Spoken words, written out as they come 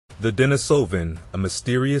The Denisovan, a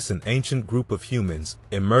mysterious and ancient group of humans,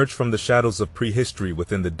 emerged from the shadows of prehistory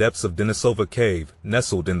within the depths of Denisova Cave,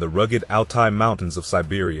 nestled in the rugged Altai Mountains of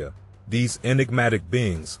Siberia. These enigmatic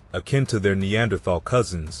beings, akin to their Neanderthal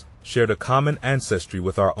cousins, shared a common ancestry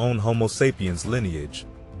with our own Homo sapiens lineage,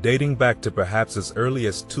 dating back to perhaps as early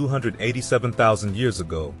as 287,000 years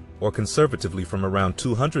ago, or conservatively from around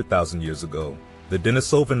 200,000 years ago. The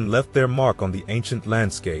Denisovan left their mark on the ancient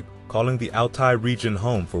landscape, calling the Altai region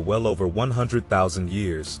home for well over 100,000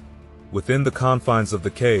 years. Within the confines of the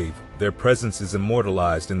cave, their presence is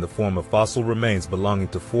immortalized in the form of fossil remains belonging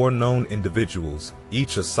to 4 known individuals,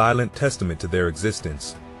 each a silent testament to their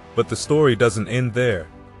existence. But the story doesn't end there.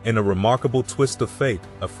 In a remarkable twist of fate,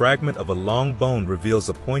 a fragment of a long bone reveals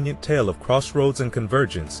a poignant tale of crossroads and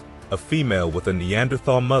convergence, a female with a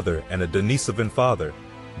Neanderthal mother and a Denisovan father.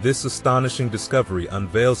 This astonishing discovery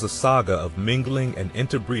unveils a saga of mingling and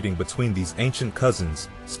interbreeding between these ancient cousins,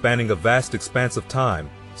 spanning a vast expanse of time,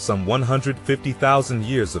 some 150,000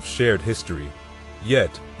 years of shared history.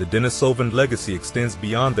 Yet, the Denisovan legacy extends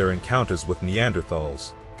beyond their encounters with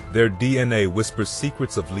Neanderthals. Their DNA whispers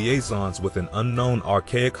secrets of liaisons with an unknown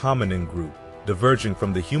archaic hominin group, diverging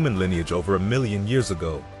from the human lineage over 1 million years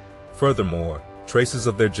ago. Furthermore, traces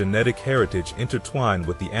of their genetic heritage intertwine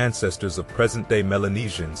with the ancestors of present-day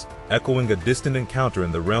Melanesians, echoing a distant encounter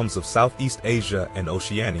in the realms of Southeast Asia and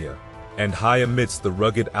Oceania. And high amidst the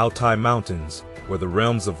rugged Altai Mountains, where the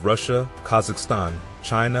realms of Russia, Kazakhstan,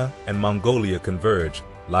 China, and Mongolia converge,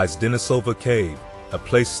 lies Denisova Cave, a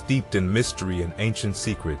place steeped in mystery and ancient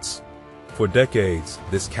secrets. For decades,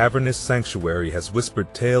 this cavernous sanctuary has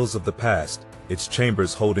whispered tales of the past, its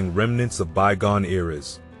chambers holding remnants of bygone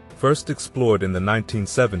eras. First explored in the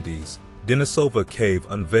 1970s, Denisova Cave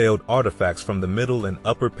unveiled artifacts from the Middle and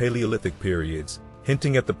Upper Paleolithic periods,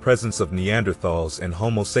 hinting at the presence of Neanderthals and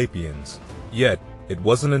Homo sapiens. Yet, it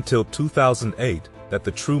wasn't until 2008 that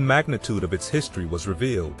the true magnitude of its history was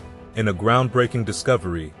revealed. In a groundbreaking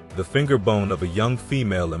discovery, the finger bone of a young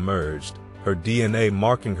female emerged, her DNA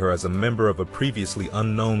marking her as a member of a previously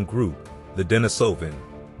unknown group, the Denisovan.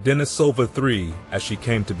 Denisova III, as she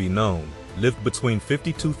came to be known, lived between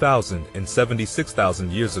 52,000 and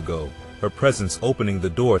 76,000 years ago, her presence opening the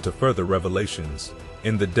door to further revelations.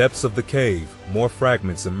 In the depths of the cave, more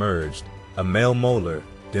fragments emerged, a male molar,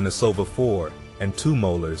 Denisova IV, and 2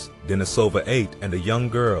 molars, Denisova VIII and a young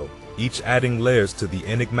girl, each adding layers to the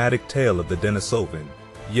enigmatic tale of the Denisovan.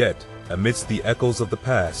 Yet, amidst the echoes of the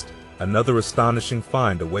past, another astonishing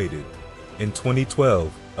find awaited. In 2012,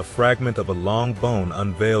 a fragment of a long bone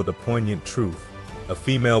unveiled a poignant truth. A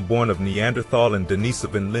female born of Neanderthal and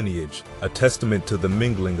Denisovan lineage, a testament to the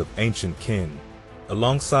mingling of ancient kin.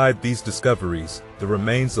 Alongside these discoveries, the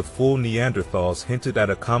remains of full Neanderthals hinted at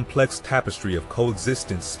a complex tapestry of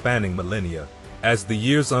coexistence spanning millennia. As the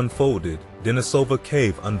years unfolded, Denisova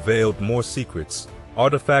Cave unveiled more secrets.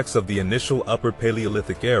 Artifacts of the initial Upper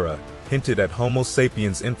Paleolithic era hinted at Homo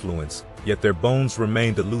sapiens' influence, yet their bones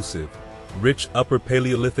remained elusive. Rich Upper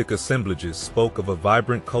Paleolithic assemblages spoke of a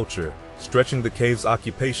vibrant culture, stretching the cave's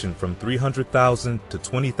occupation from 300,000 to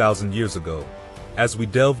 20,000 years ago. As we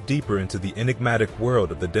delve deeper into the enigmatic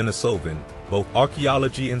world of the Denisovan, both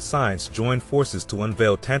archaeology and science join forces to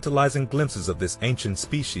unveil tantalizing glimpses of this ancient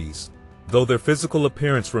species. Though their physical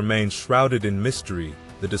appearance remains shrouded in mystery,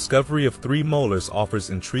 the discovery of 3 molars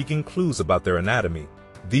offers intriguing clues about their anatomy.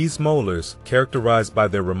 These molars, characterized by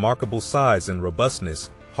their remarkable size and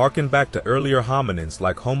robustness, harken back to earlier hominins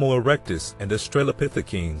like Homo erectus and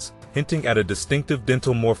Australopithecines, hinting at a distinctive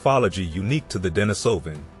dental morphology unique to the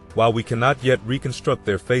Denisovan. While we cannot yet reconstruct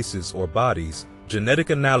their faces or bodies, genetic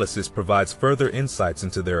analysis provides further insights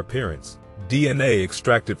into their appearance. DNA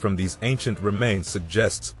extracted from these ancient remains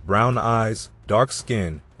suggests brown eyes, dark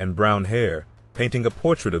skin, and brown hair, painting a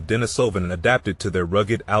portrait of Denisovan adapted to their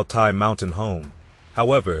rugged Altai mountain home.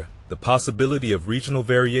 However, the possibility of regional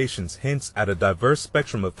variations hints at a diverse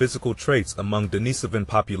spectrum of physical traits among Denisovan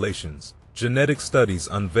populations. Genetic studies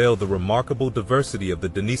unveil the remarkable diversity of the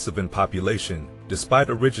Denisovan population, despite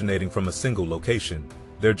originating from a single location.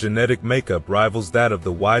 Their genetic makeup rivals that of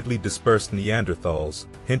the widely dispersed Neanderthals,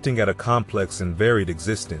 hinting at a complex and varied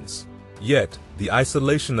existence. Yet, the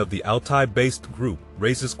isolation of the Altai-based group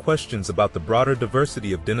raises questions about the broader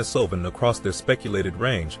diversity of Denisovan across their speculated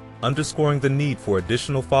range, underscoring the need for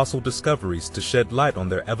additional fossil discoveries to shed light on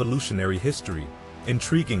their evolutionary history.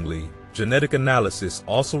 Intriguingly, genetic analysis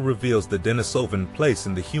also reveals the Denisovan place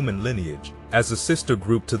in the human lineage. As a sister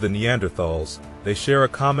group to the Neanderthals, they share a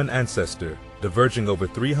common ancestor, diverging over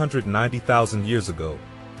 390,000 years ago.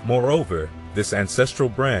 Moreover, this ancestral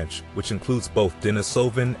branch, which includes both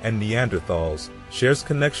Denisovan and Neanderthals, shares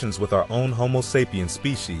connections with our own Homo sapiens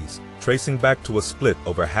species, tracing back to a split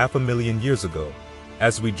over 500,000 years ago.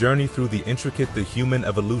 As we journey through the intricate human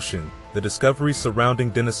evolution, the discoveries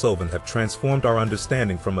surrounding Denisovan have transformed our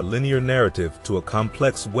understanding from a linear narrative to a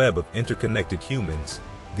complex web of interconnected humans.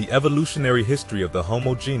 The evolutionary history of the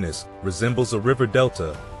Homo genus resembles a river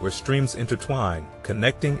delta where streams intertwine,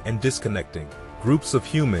 connecting and disconnecting. Groups of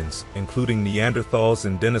humans, including Neanderthals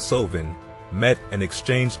and Denisovan, met and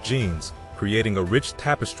exchanged genes, creating a rich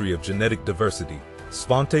tapestry of genetic diversity.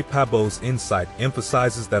 Svante Pääbo's insight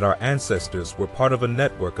emphasizes that our ancestors were part of a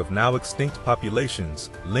network of now extinct populations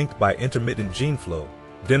linked by intermittent gene flow.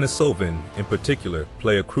 Denisovan, in particular,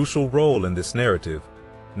 play a crucial role in this narrative.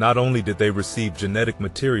 Not only did they receive genetic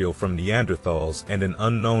material from Neanderthals and an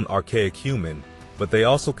unknown archaic human, but they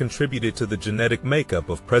also contributed to the genetic makeup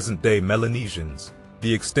of present-day Melanesians.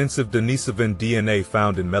 The extensive Denisovan DNA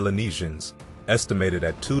found in Melanesians, estimated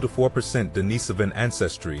at 2 to 4% Denisovan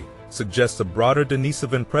ancestry, suggests a broader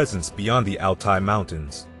Denisovan presence beyond the Altai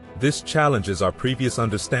Mountains. This challenges our previous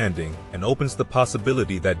understanding and opens the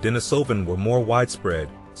possibility that Denisovan were more widespread,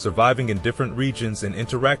 surviving in different regions and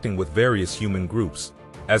interacting with various human groups.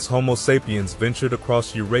 As Homo sapiens ventured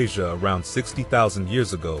across Eurasia around 60,000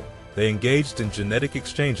 years ago, they engaged in genetic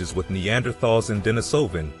exchanges with Neanderthals and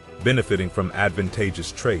Denisovan, benefiting from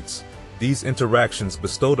advantageous traits. These interactions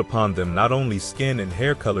bestowed upon them not only skin and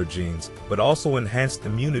hair color genes, but also enhanced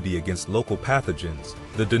immunity against local pathogens.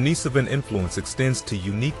 The Denisovan influence extends to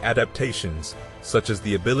unique adaptations, such as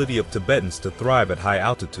the ability of Tibetans to thrive at high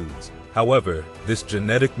altitudes. However, this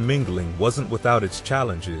genetic mingling wasn't without its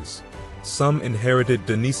challenges. Some inherited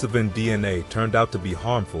Denisovan DNA turned out to be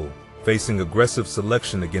harmful, facing aggressive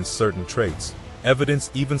selection against certain traits.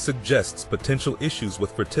 Evidence even suggests potential issues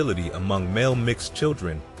with fertility among male mixed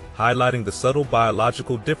children, highlighting the subtle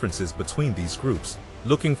biological differences between these groups.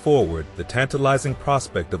 Looking forward, the tantalizing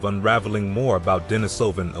prospect of unraveling more about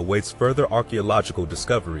Denisovan awaits further archaeological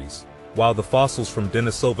discoveries. While the fossils from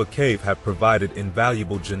Denisova Cave have provided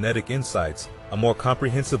invaluable genetic insights, a more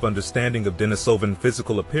comprehensive understanding of Denisovan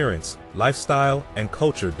physical appearance, lifestyle, and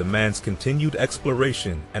culture demands continued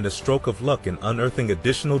exploration and a stroke of luck in unearthing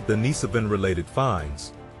additional Denisovan-related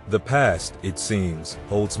finds. The past, it seems,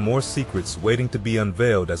 holds more secrets waiting to be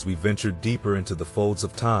unveiled as we venture deeper into the folds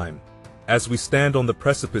of time. As we stand on the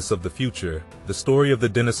precipice of the future, the story of the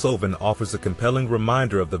Denisovan offers a compelling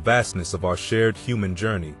reminder of the vastness of our shared human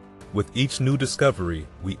journey. With each new discovery,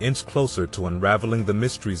 we inch closer to unraveling the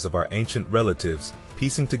mysteries of our ancient relatives,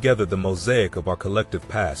 piecing together the mosaic of our collective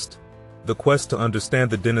past. The quest to understand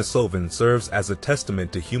the Denisovan serves as a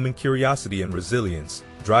testament to human curiosity and resilience,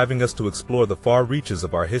 driving us to explore the far reaches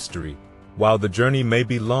of our history. While the journey may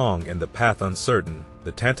be long and the path uncertain,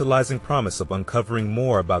 the tantalizing promise of uncovering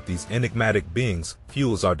more about these enigmatic beings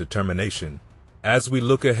fuels our determination. As we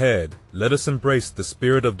look ahead, let us embrace the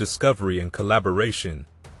spirit of discovery and collaboration,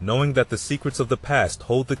 knowing that the secrets of the past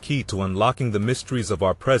hold the key to unlocking the mysteries of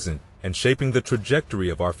our present and shaping the trajectory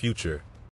of our future.